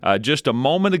Just a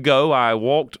moment ago, I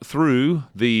walked through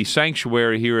the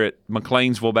sanctuary here at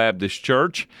McLeansville Baptist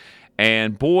Church,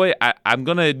 and boy, I'm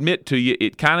going to admit to you,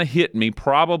 it kind of hit me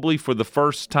probably for the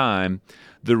first time,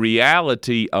 the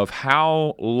reality of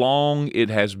how long it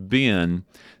has been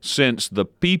since the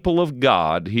people of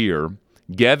God here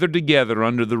gathered together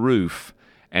under the roof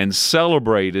and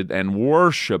celebrated and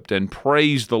worshiped and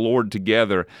praised the Lord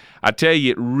together. I tell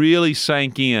you, it really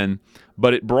sank in,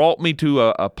 but it brought me to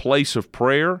a place of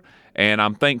prayer, and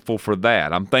I'm thankful for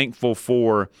that. I'm thankful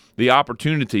for the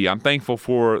opportunity. I'm thankful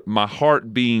for my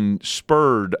heart being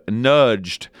spurred,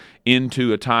 nudged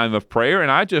into a time of prayer,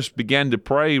 and I just began to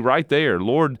pray right there.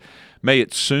 Lord, may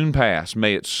it soon pass.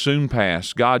 May it soon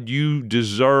pass. God, you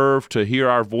deserve to hear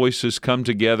our voices come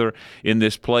together in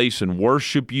this place and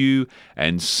worship you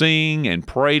and sing and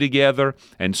pray together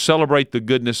and celebrate the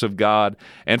goodness of God.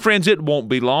 And friends, it won't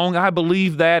be long. I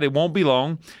believe that. It won't be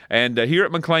long. And here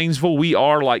at McLeansville, we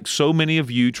are, like so many of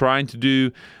you, trying to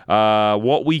do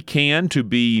what we can to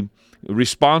be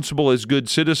responsible as good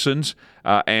citizens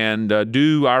and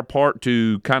do our part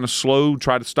to kind of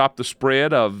try to stop the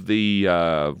spread of the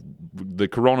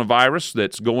coronavirus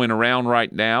that's going around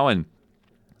right now. And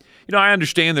I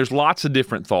understand there's lots of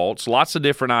different thoughts, lots of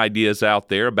different ideas out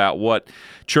there about what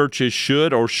churches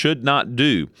should or should not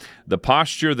do. The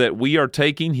posture that we are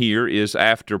taking here is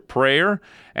after prayer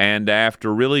and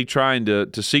after really trying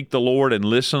to seek the Lord and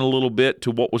listen a little bit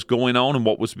to what was going on and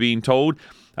what was being told.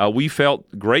 We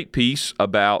felt great peace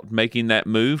about making that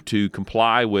move to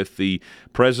comply with the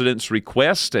president's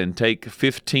request and take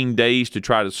 15 days to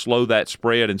try to slow that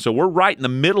spread. And so we're right in the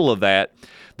middle of that.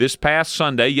 This past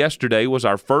Sunday, yesterday, was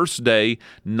our first day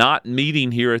not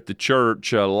meeting here at the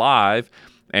church live.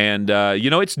 And,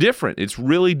 it's different. It's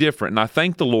really different. And I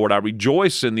thank the Lord. I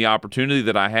rejoice in the opportunity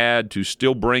that I had to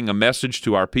still bring a message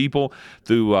to our people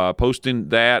through posting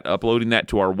that, uploading that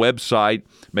to our website,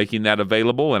 making that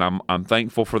available. And I'm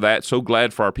thankful for that. So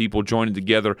glad for our people joining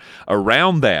together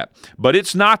around that. But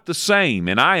it's not the same.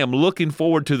 And I am looking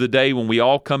forward to the day when we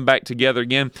all come back together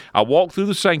again. I walked through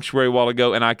the sanctuary a while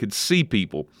ago and I could see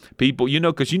people,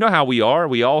 because you know how we are.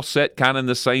 We all sit kind of in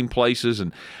the same places.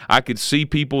 And I could see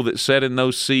people that sat in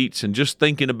those seats and just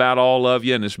thinking about all of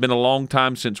you. And it's been a long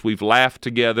time since we've laughed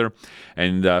together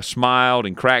and smiled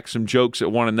and cracked some jokes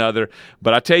at one another.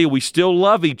 But I tell you, we still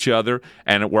love each other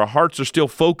and our hearts are still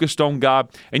focused on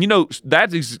God. And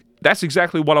that's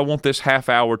exactly what I want this half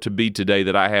hour to be today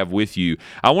that I have with you.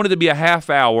 I want it to be a half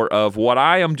hour of what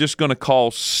I am just going to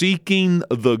call seeking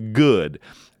the good.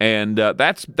 And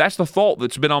that's the thought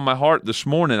that's been on my heart this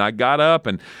morning. I got up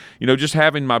and, just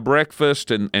having my breakfast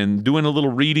and doing a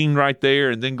little reading right there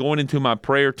and then going into my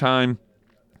prayer time.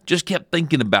 Just kept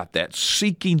thinking about that,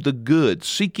 seeking the good,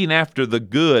 seeking after the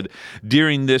good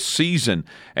during this season.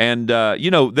 And,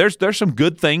 there's some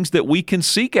good things that we can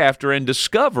seek after and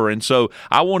discover. And so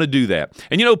I want to do that.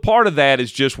 And, part of that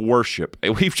is just worship.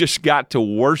 We've just got to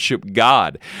worship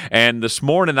God. And this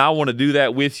morning, I want to do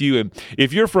that with you. And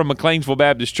if you're from McLeansville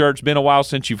Baptist Church, been a while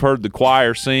since you've heard the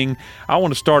choir sing, I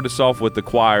want to start us off with the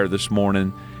choir this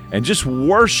morning and just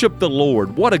worship the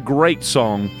Lord. What a great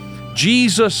song.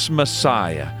 Jesus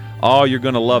Messiah. Oh, you're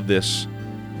going to love this.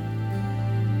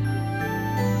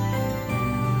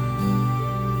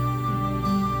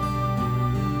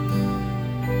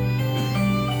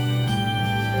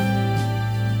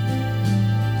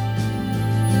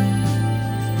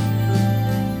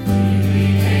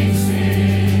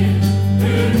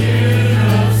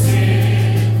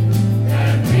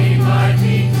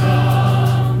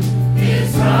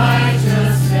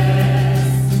 Righteousness,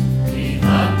 He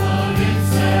humbled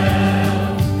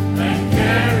Himself and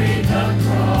carried the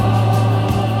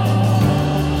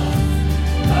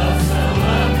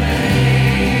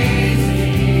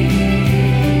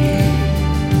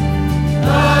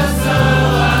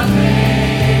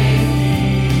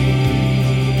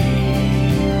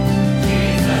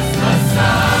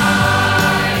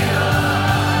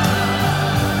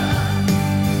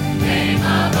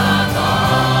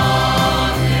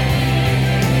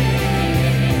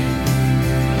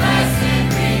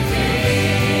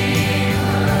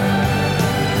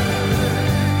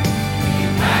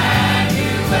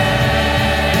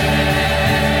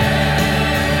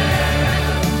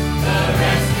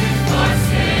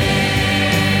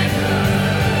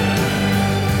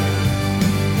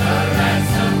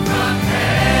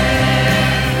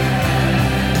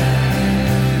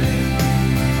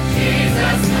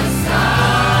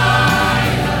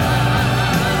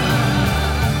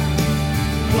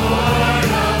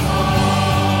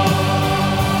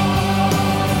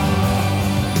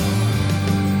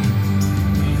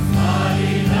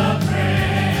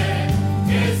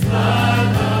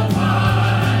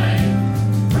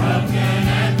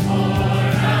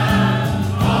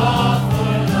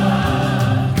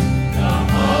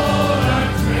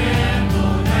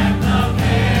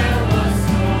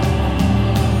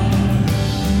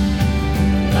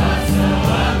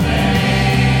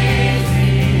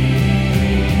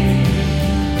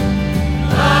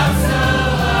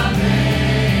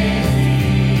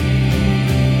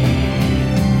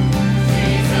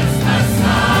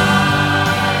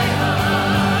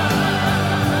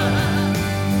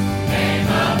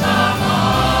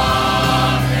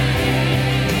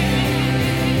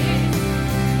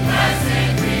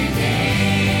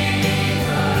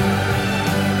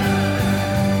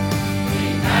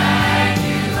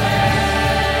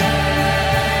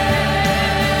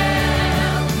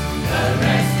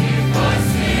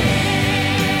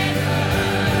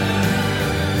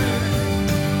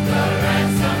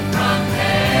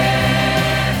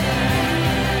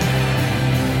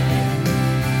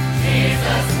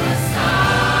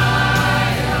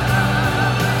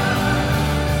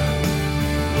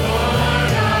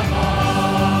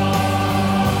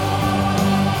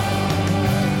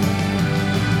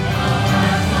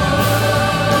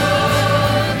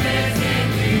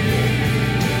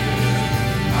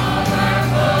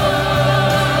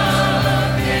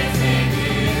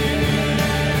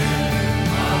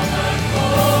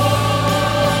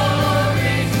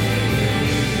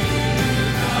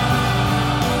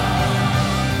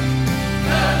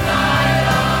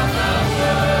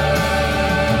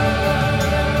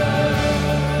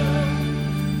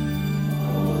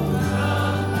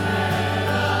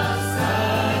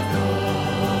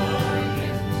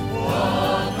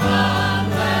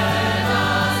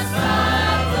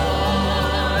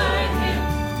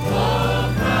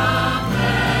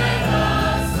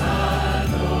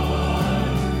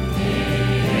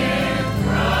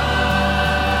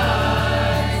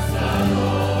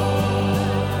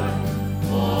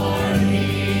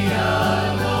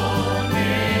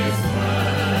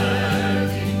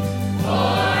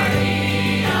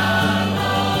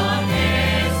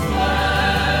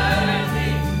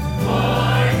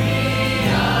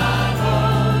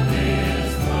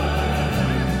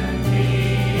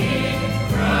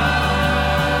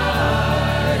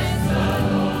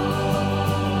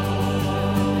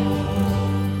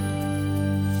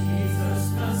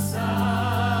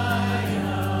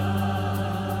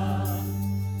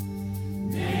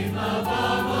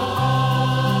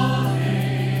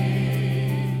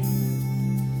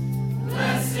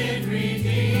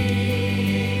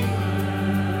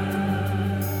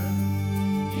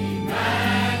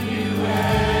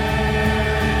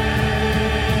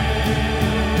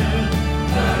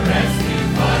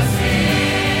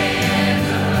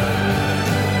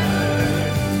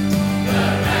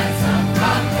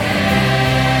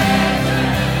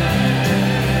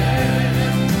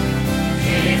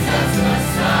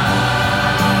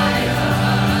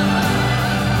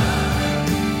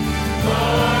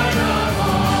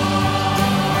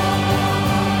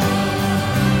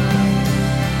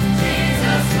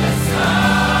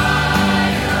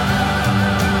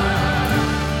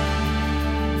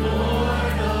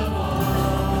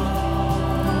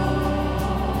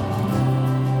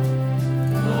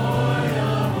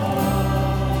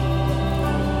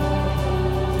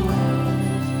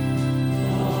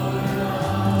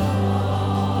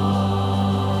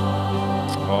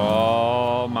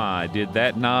Did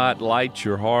that not light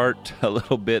your heart a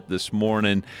little bit this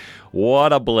morning?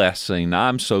 What a blessing.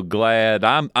 I'm so glad.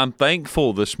 I'm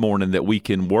thankful this morning that we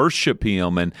can worship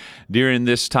Him. And during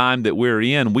this time that we're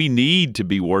in, we need to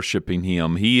be worshiping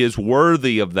Him. He is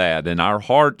worthy of that. And our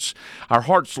hearts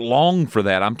long for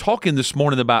that. I'm talking this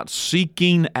morning about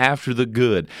seeking after the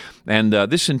good. And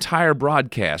this entire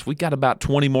broadcast, we got about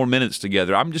 20 more minutes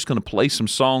together. I'm just going to play some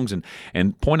songs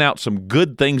and point out some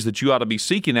good things that you ought to be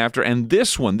seeking after. And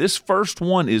this first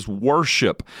one is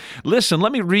worship. Listen,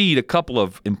 let me read a couple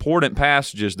of important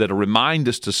passages that remind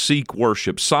us to seek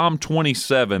worship. Psalm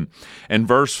 27 and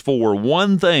verse 4,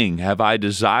 "One thing have I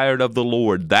desired of the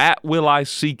Lord, that will I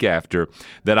seek after,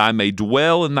 that I may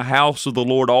dwell in the house of the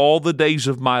Lord all the days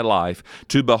of my life,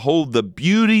 to behold the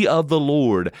beauty of the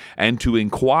Lord and to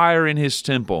inquire in His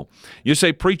temple." You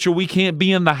say, "Preacher, we can't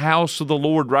be in the house of the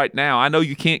Lord right now." I know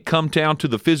you can't come down to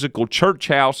the physical church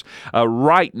house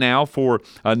right now for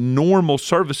normal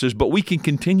services, but we can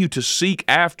continue to seek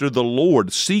after the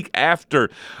Lord, seek after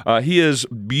His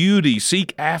beauty,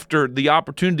 seek after the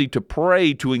opportunity to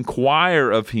pray, to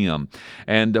inquire of Him.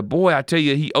 And boy, I tell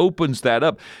you, He opens that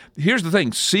up. Here's the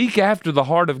thing, seek after the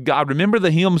heart of God. Remember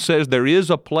the hymn says, "There is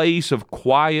a place of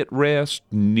quiet rest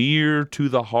near to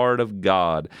the heart of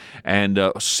God." And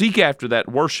seek after that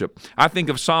worship. I think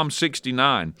of Psalm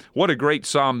 69. What a great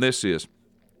psalm this is.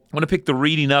 I want to pick the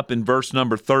reading up in verse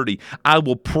number 30. "I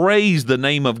will praise the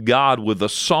name of God with a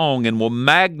song and will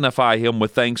magnify Him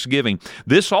with thanksgiving.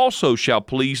 This also shall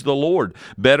please the Lord,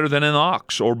 better than an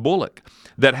ox or bullock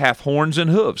that hath horns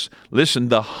and hoofs." Listen,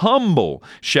 the humble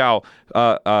shall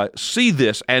see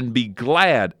this and be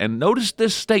glad. And notice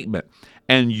this statement,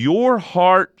 "And your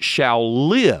heart shall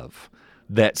live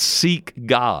that seek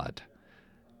God."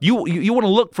 You want to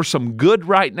look for some good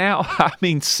right now? I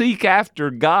mean, seek after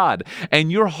God,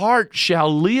 and your heart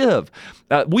shall live.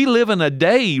 We live in a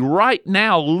day right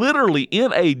now, literally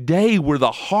in a day where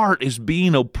the heart is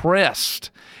being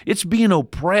oppressed. It's being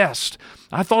oppressed.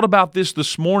 I thought about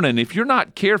this morning. If you're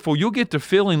not careful, you'll get to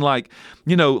feeling like,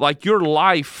 like your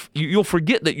life, you'll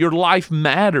forget that your life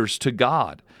matters to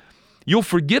God. You'll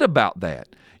forget about that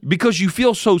because you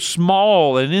feel so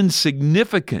small and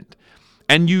insignificant.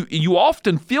 And you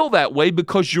often feel that way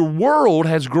because your world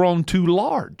has grown too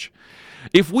large.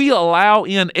 If we allow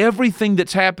in everything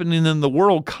that's happening in the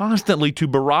world constantly to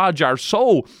barrage our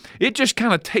soul, it just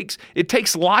kind of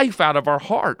takes life out of our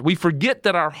heart. We forget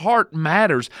that our heart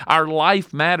matters, our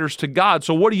life matters to God.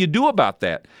 So what do you do about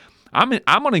that? I'm going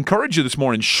to encourage you this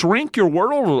morning, shrink your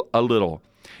world a little.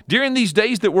 During these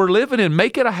days that we're living in,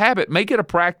 make it a habit, make it a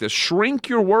practice. Shrink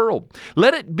your world.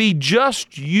 Let it be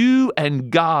just you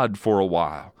and God for a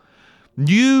while.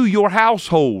 You, your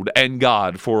household, and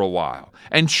God for a while.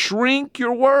 And shrink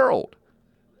your world.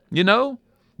 The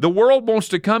world wants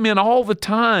to come in all the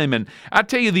time, and I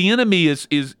tell you, the enemy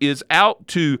is out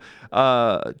to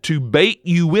bait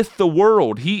you with the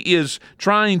world. He is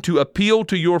trying to appeal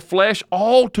to your flesh,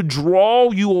 all to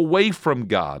draw you away from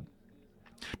God,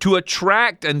 to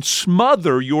attract and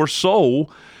smother your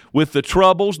soul with the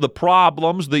troubles, the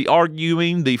problems, the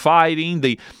arguing, the fighting,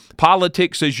 the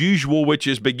politics as usual, which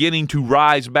is beginning to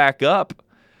rise back up.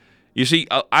 You see,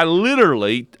 I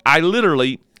literally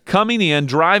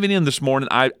driving in this morning,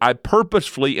 I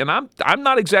purposefully, and I'm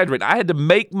not exaggerating, I had to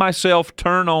make myself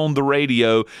turn on the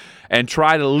radio and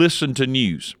try to listen to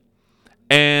news.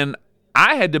 And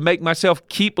I had to make myself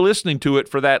keep listening to it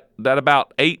for that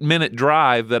about 8-minute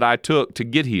drive that I took to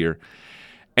get here.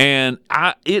 And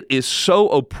it is so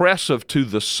oppressive to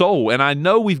the soul. And I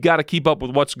know we've got to keep up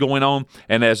with what's going on.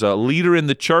 And as a leader in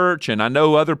the church, and I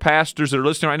know other pastors that are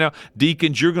listening right now,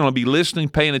 deacons, you're going to be listening,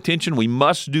 paying attention. We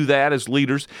must do that as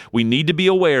leaders. We need to be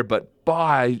aware. But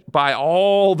by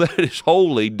all that is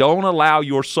holy, don't allow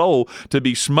your soul to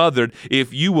be smothered.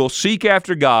 If you will seek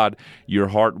after God, your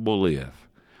heart will live.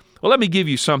 Well, let me give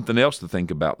you something else to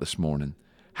think about this morning.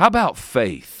 How about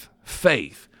faith?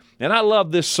 Faith. And I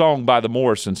love this song by the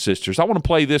Morrison Sisters. I want to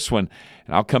play this one,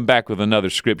 and I'll come back with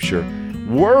another scripture.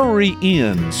 Worry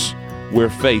ends where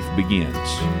faith begins.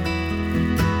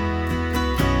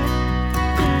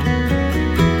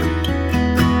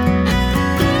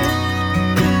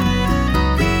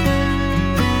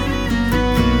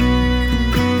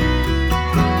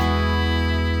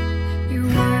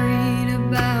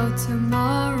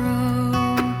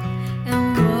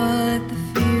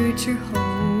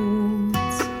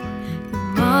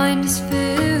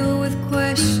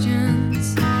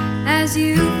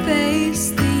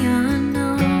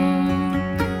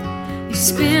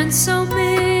 Spent so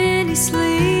many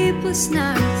sleepless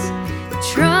nights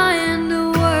trying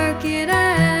to work it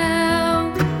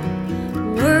out.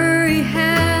 Worry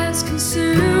has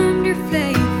consumed your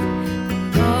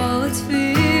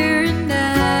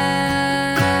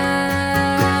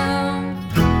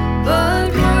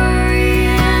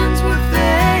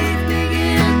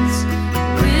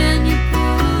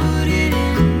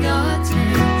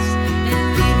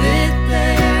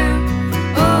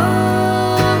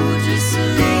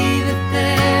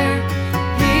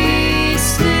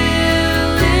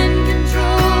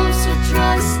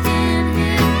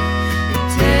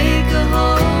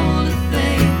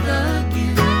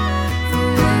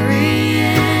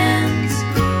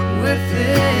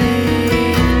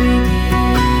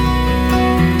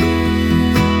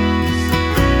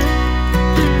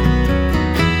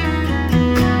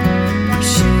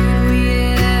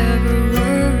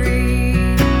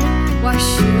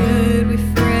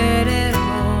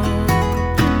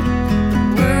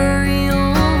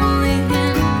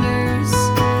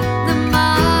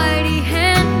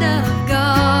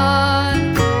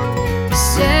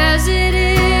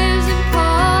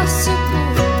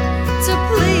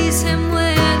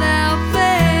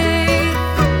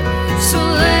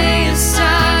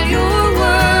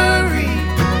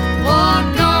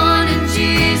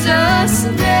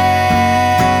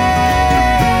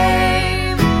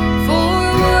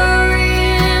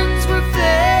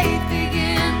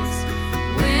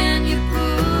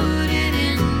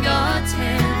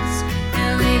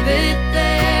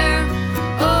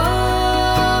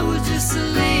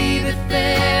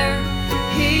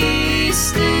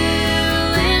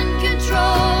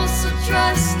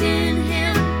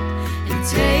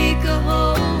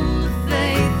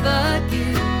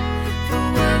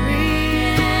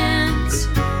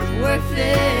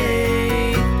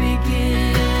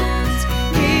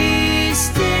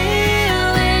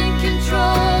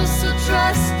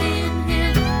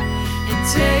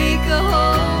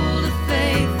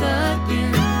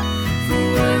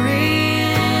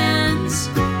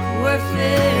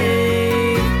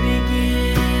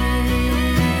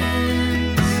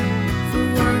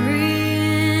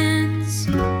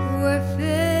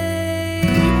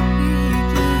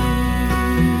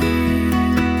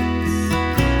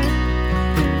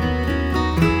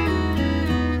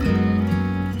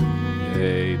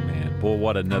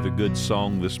what another good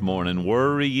song this morning.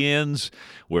 Worry ends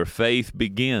where faith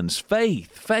begins.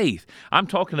 Faith. I'm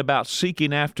talking about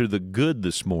seeking after the good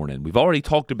this morning. We've already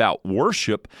talked about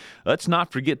worship. Let's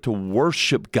not forget to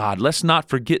worship God. Let's not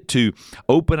forget to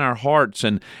open our hearts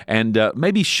and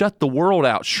maybe shut the world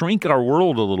out, shrink our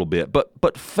world a little bit.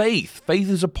 But faith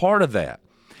is a part of that.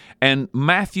 And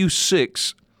Matthew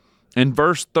 6 and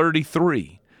verse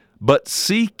 33, but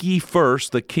seek ye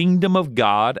first the kingdom of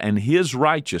God and his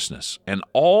righteousness, and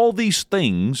all these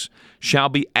things shall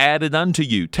be added unto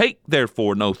you. Take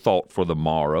therefore no thought for the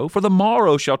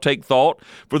morrow shall take thought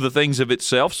for the things of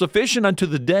itself. Sufficient unto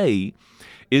the day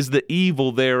is the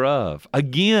evil thereof.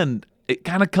 Again, it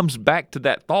kind of comes back to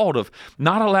that thought of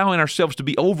not allowing ourselves to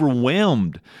be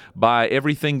overwhelmed by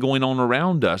everything going on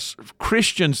around us.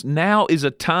 Christians, now is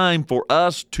a time for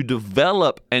us to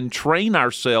develop and train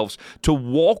ourselves to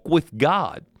walk with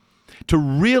God, to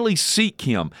really seek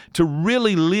Him, to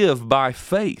really live by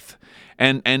faith.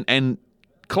 And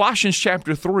Colossians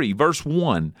chapter 3, verse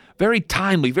 1, very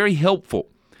timely, very helpful.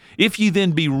 If ye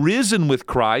then be risen with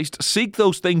Christ, seek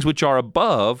those things which are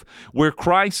above, where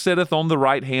Christ sitteth on the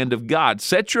right hand of God.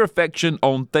 Set your affection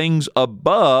on things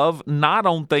above, not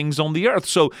on things on the earth.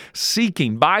 So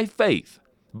seeking by faith,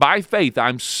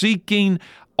 I'm seeking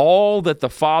all that the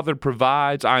Father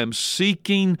provides. I am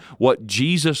seeking what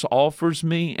Jesus offers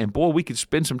me. And boy, we could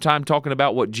spend some time talking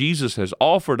about what Jesus has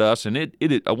offered us. And it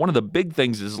one of the big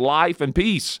things is life and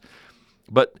peace.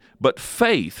 But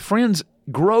faith, friends,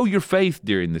 grow your faith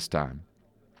during this time.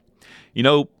 You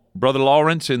know, Brother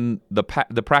Lawrence in the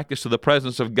Practice of the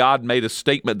Presence of God made a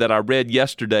statement that I read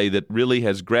yesterday that really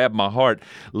has grabbed my heart.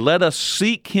 Let us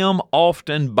seek Him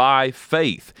often by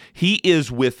faith. He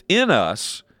is within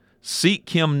us. Seek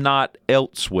Him not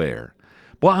elsewhere.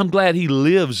 Well, I'm glad He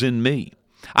lives in me.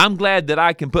 I'm glad that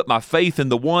I can put my faith in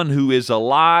the one who is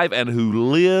alive and who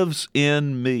lives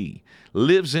in me.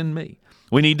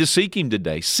 We need to seek Him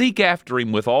today. Seek after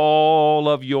Him with all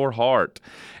of your heart.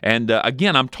 And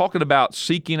again, I'm talking about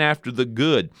seeking after the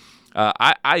good.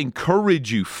 I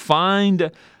encourage you,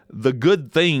 find the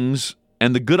good things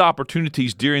and the good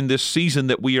opportunities during this season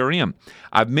that we are in.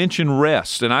 I've mentioned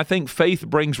rest, and I think faith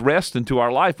brings rest into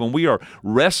our life when we are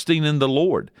resting in the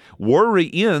Lord. Worry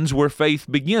ends where faith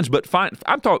begins, but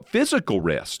I'm talking physical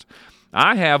rest.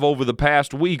 I have, over the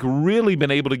past week, really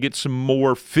been able to get some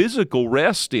more physical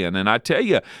rest in. And I tell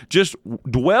you, just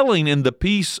dwelling in the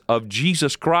peace of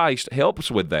Jesus Christ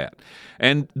helps with that.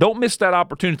 And don't miss that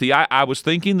opportunity. I was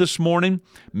thinking this morning,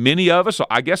 many of us,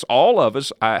 I guess all of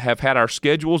us, have had our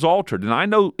schedules altered. And I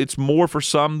know it's more for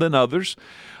some than others.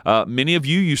 Many of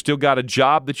you still got a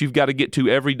job that you've got to get to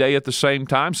every day at the same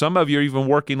time. Some of you are even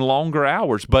working longer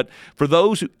hours. But for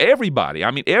those everybody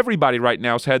right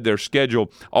now has had their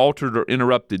schedule altered or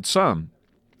interrupted some.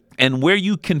 And where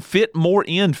you can fit more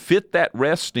in, fit that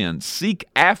rest in. Seek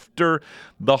after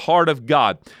the heart of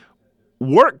God.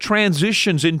 Work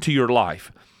transitions into your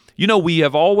life. You know, we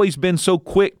have always been so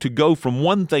quick to go from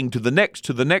one thing to the next,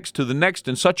 to the next, to the next,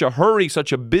 in such a hurry,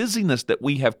 such a busyness that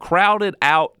we have crowded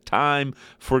out time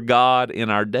for God in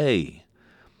our day.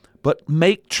 But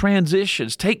make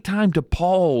transitions. Take time to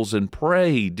pause and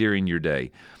pray during your day.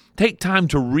 Take time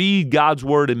to read God's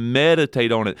Word and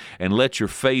meditate on it and let your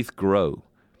faith grow.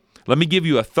 Let me give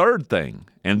you a third thing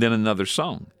and then another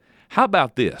song. How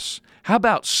about this? How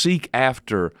about seek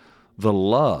after the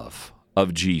love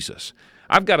of Jesus?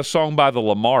 I've got a song by the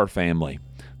Lamar family.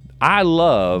 I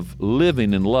love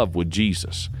living in love with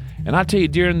Jesus. And I tell you,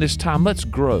 during this time, let's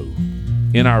grow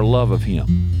in our love of Him.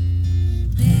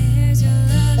 There's a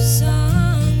love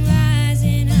song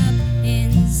rising up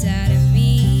inside of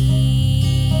me.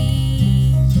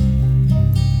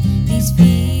 These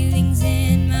feelings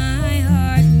in my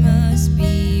heart must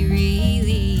be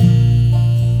released.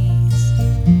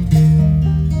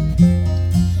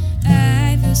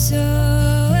 I feel so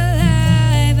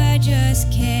alive, I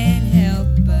just can't help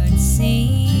but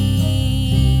sing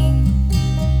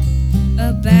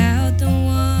about the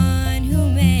one who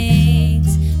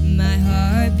makes my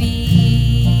heart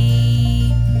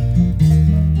beat.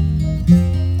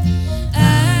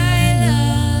 I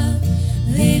love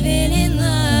living in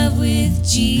love with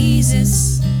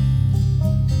Jesus.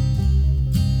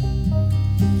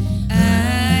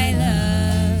 I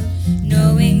love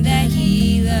knowing that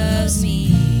He loves me.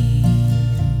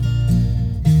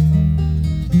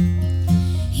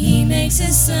 He makes the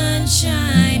sun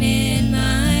shine in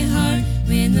my heart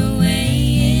when the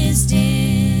way is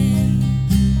dim.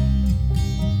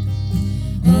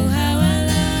 Oh, how I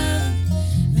love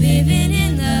living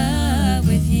in love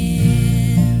with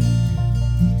Him.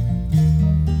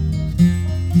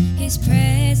 His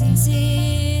presence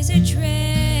is a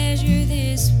treasure.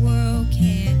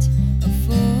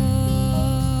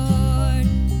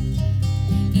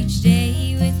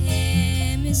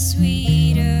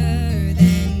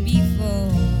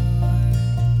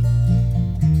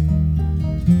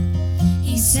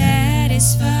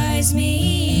 loves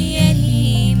me, and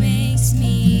He makes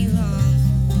me long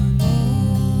for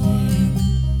more.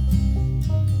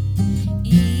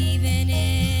 Even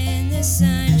in the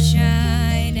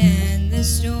sunshine and the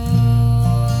storm,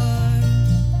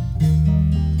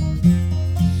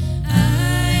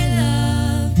 I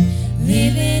love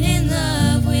living in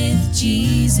love with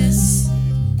Jesus.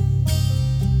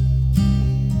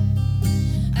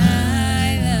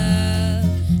 I love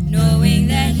knowing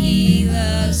that He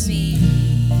loves me.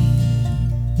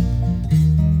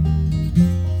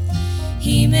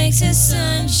 He makes the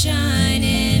sun shine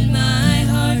in my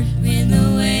heart when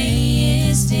the way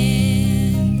is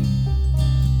dim.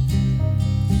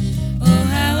 Oh,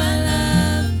 how I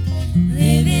love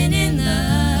living in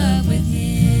love with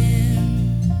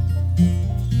Him.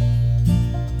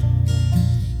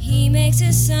 He makes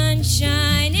the sun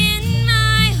shine in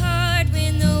my heart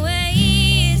when the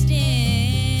way is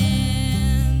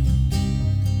dim.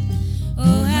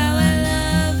 Oh, how I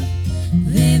love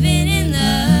living in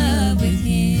love with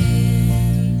Him.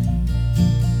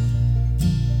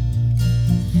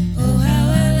 Oh, how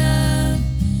I love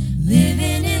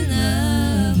living in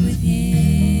love with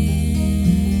Him.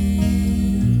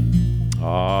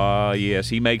 Ah, yes,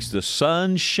 He makes the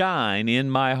sun shine in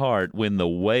my heart when the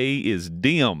way is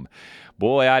dim.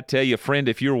 Boy, I tell you, friend,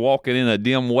 if you're walking in a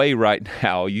dim way right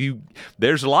now,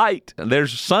 there's light,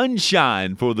 there's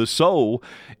sunshine for the soul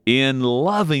in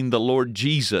loving the Lord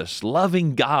Jesus,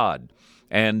 loving God.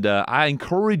 And I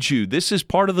encourage you, this is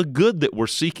part of the good that we're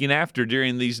seeking after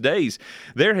during these days.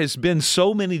 There has been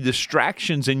so many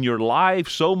distractions in your life,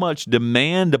 so much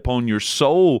demand upon your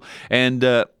soul. And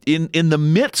in the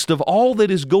midst of all that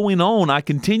is going on, I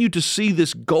continue to see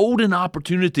this golden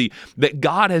opportunity that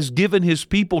God has given His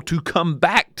people to come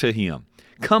back to Him,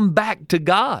 come back to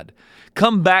God.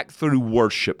 Come back through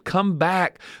worship. Come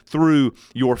back through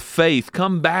your faith.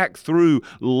 Come back through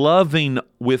loving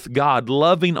with God,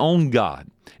 loving on God,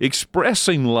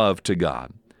 expressing love to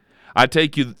God. I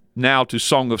take you now to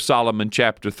Song of Solomon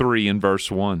chapter 3 and verse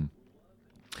 1.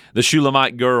 The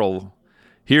Shulamite girl,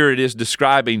 here it is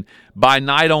describing, by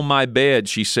night on my bed,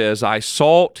 she says, I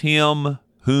sought Him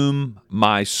whom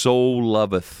my soul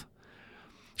loveth.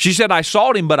 She said, I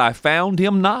sought Him, but I found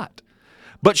Him not.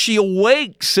 But she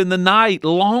awakes in the night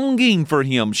longing for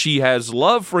Him. She has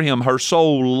love for Him. Her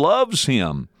soul loves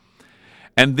Him.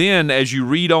 And then as you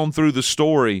read on through the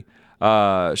story,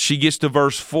 she gets to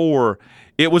verse 4.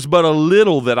 It was but a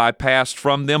little that I passed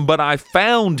from them, but I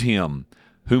found Him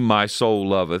whom my soul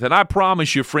loveth. And I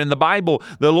promise you, friend, the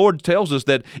Lord tells us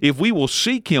that if we will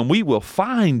seek Him, we will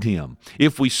find Him.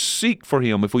 If we seek for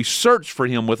Him, if we search for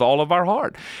Him with all of our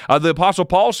heart. The Apostle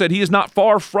Paul said He is not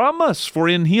far from us, for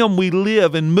in Him we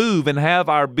live and move and have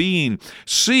our being.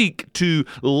 Seek to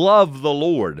love the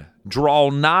Lord. Draw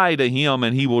nigh to Him,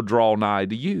 and He will draw nigh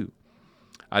to you.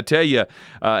 I tell you,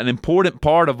 an important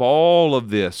part of all of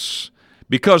this,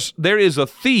 because there is a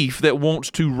thief that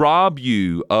wants to rob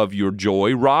you of your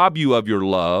joy, rob you of your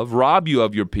love, rob you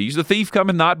of your peace. The thief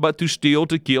cometh not but to steal,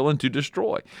 to kill, and to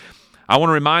destroy. I want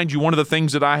to remind you, one of the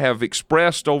things that I have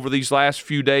expressed over these last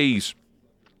few days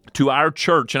to our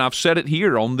church, and I've said it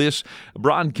here on this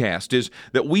broadcast, is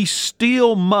that we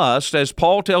still must, as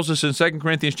Paul tells us in 2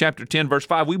 Corinthians chapter 10, verse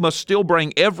 5, we must still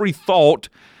bring every thought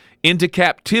into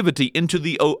captivity,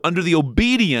 under the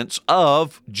obedience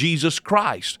of Jesus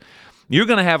Christ. You're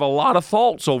going to have a lot of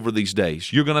thoughts over these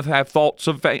days. You're going to have thoughts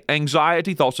of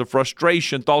anxiety, thoughts of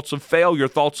frustration, thoughts of failure,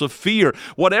 thoughts of fear.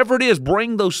 Whatever it is,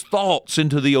 bring those thoughts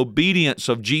into the obedience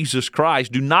of Jesus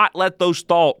Christ. Do not let those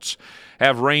thoughts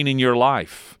have reign in your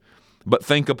life, but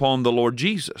think upon the Lord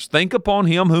Jesus. Think upon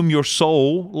Him whom your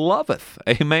soul loveth.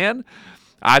 Amen?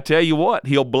 I tell you what,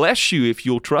 He'll bless you if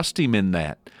you'll trust Him in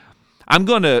that. I'm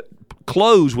going to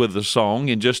close with the song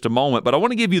in just a moment, but I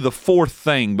want to give you the fourth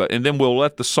thing, and then we'll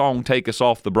let the song take us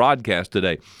off the broadcast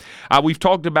today. We've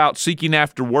talked about seeking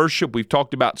after worship. We've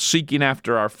talked about seeking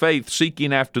after our faith,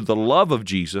 seeking after the love of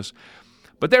Jesus.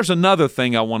 But there's another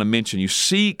thing I want to mention. You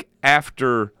seek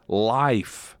after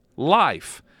life.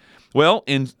 Life. Well,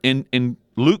 in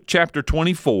Luke chapter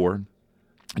 24,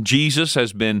 Jesus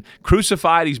has been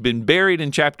crucified. He's been buried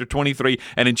in chapter 23.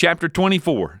 And in chapter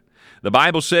 24, the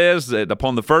Bible says that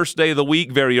upon the first day of the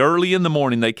week, very early in the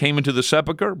morning, they came into the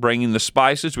sepulchre, bringing the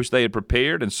spices which they had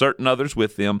prepared, and certain others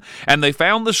with them. And they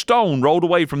found the stone rolled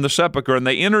away from the sepulchre, and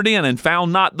they entered in and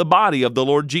found not the body of the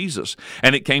Lord Jesus.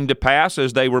 And it came to pass,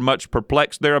 as they were much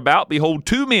perplexed thereabout, behold,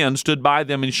 two men stood by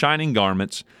them in shining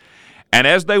garments. And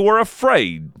as they were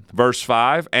afraid, verse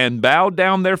 5, and bowed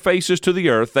down their faces to the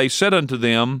earth, they said unto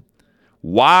them,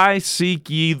 Why seek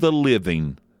ye the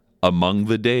living among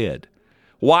the dead?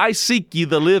 Why seek ye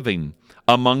the living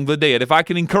among the dead. If I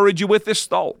can encourage you with this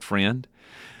thought, friend,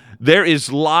 there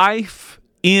is life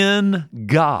in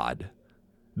God.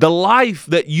 The life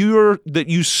that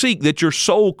you seek, that your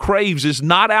soul craves, is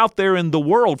not out there in the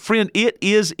world. Friend, it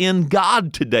is in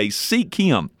God today. Seek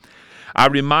Him. I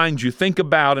remind you, think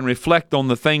about and reflect on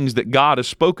the things that God has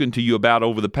spoken to you about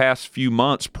over the past few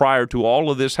months prior to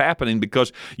all of this happening,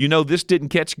 because you know this didn't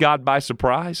catch God by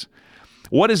surprise.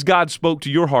 What has God spoke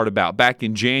to your heart about back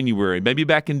in January, maybe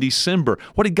back in December?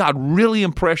 What did God really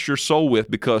impress your soul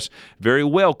with? Because very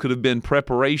well could have been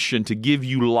preparation to give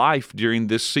you life during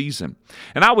this season.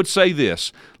 And I would say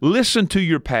this, listen to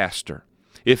your pastor.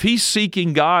 If he's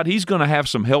seeking God, he's going to have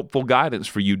some helpful guidance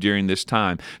for you during this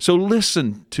time. So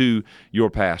listen to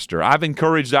your pastor. I've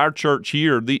encouraged our church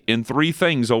here in 3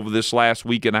 things over this last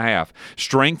week and a half.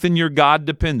 Strengthen your God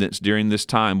dependence during this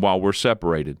time while we're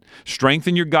separated.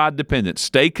 Strengthen your God dependence.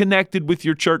 Stay connected with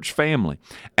your church family.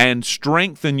 And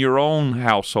strengthen your own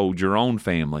household, your own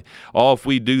family. Oh, if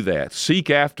we do that, seek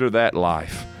after that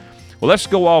life. Well, let's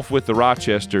go off with the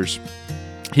Rochesters.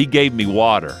 He gave me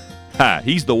water.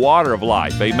 He's the water of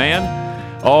life.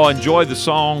 Amen. Oh, enjoy the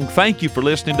song. Thank you for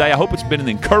listening today. I hope it's been an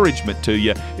encouragement to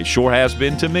you. It sure has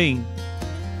been to me.